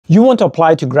You want to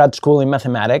apply to grad school in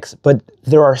mathematics, but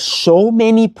there are so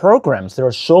many programs, there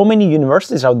are so many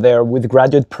universities out there with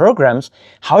graduate programs.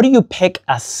 How do you pick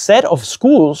a set of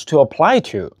schools to apply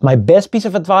to? My best piece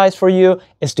of advice for you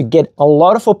is to get a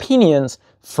lot of opinions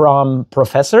from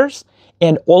professors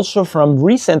and also from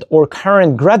recent or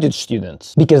current graduate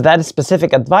students, because that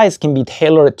specific advice can be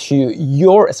tailored to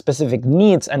your specific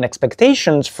needs and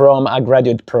expectations from a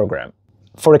graduate program.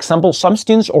 For example, some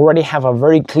students already have a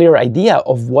very clear idea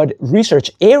of what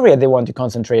research area they want to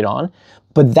concentrate on,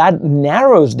 but that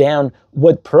narrows down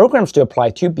what programs to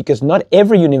apply to because not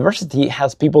every university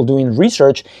has people doing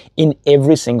research in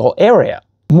every single area.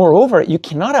 Moreover, you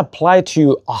cannot apply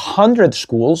to 100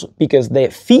 schools because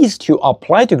the fees to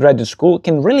apply to graduate school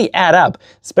can really add up,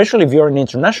 especially if you're an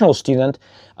international student.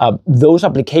 Those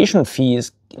application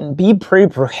fees can be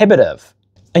pretty prohibitive.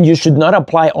 And you should not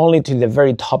apply only to the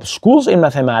very top schools in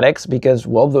mathematics because,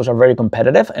 well, those are very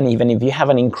competitive. And even if you have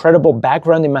an incredible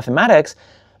background in mathematics,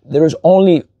 there is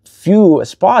only few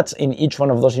spots in each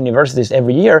one of those universities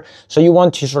every year. So you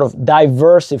want to sort of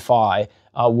diversify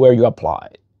where you apply.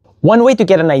 One way to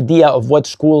get an idea of what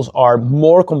schools are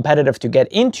more competitive to get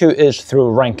into is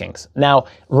through rankings. Now,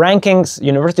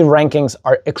 university rankings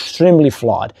are extremely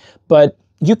flawed, but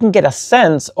you can get a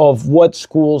sense of what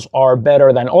schools are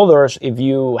better than others if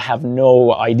you have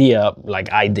no idea,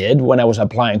 like I did when I was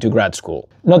applying to grad school.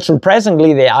 Not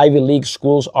surprisingly, the Ivy League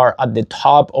schools are at the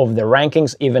top of the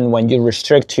rankings, even when you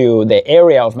restrict to the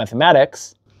area of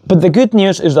mathematics. But the good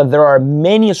news is that there are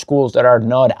many schools that are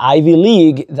not Ivy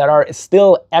League that are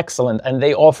still excellent, and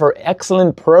they offer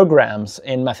excellent programs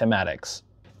in mathematics.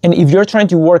 And if you're trying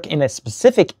to work in a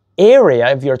specific area,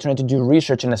 if you're trying to do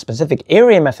research in a specific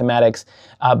area in mathematics,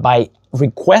 by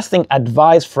requesting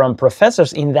advice from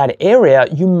professors in that area,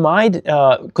 you might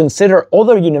consider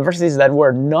other universities that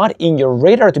were not in your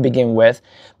radar to begin with,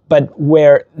 but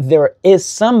where there is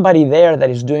somebody there that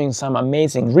is doing some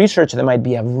amazing research. That might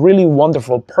be a really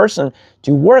wonderful person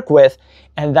to work with,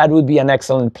 and that would be an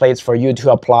excellent place for you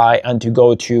to apply and to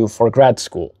go to for grad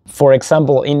school. For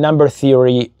example, in number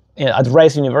theory, at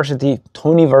Rice University,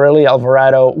 Tony Varelli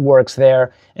Alvarado works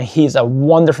there, and he's a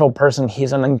wonderful person.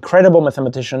 He's an incredible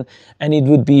mathematician, and it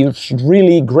would be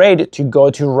really great to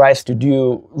go to Rice to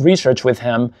do research with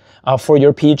him for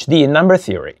your PhD in number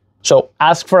theory. So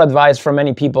ask for advice from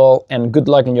many people, and good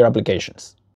luck in your applications.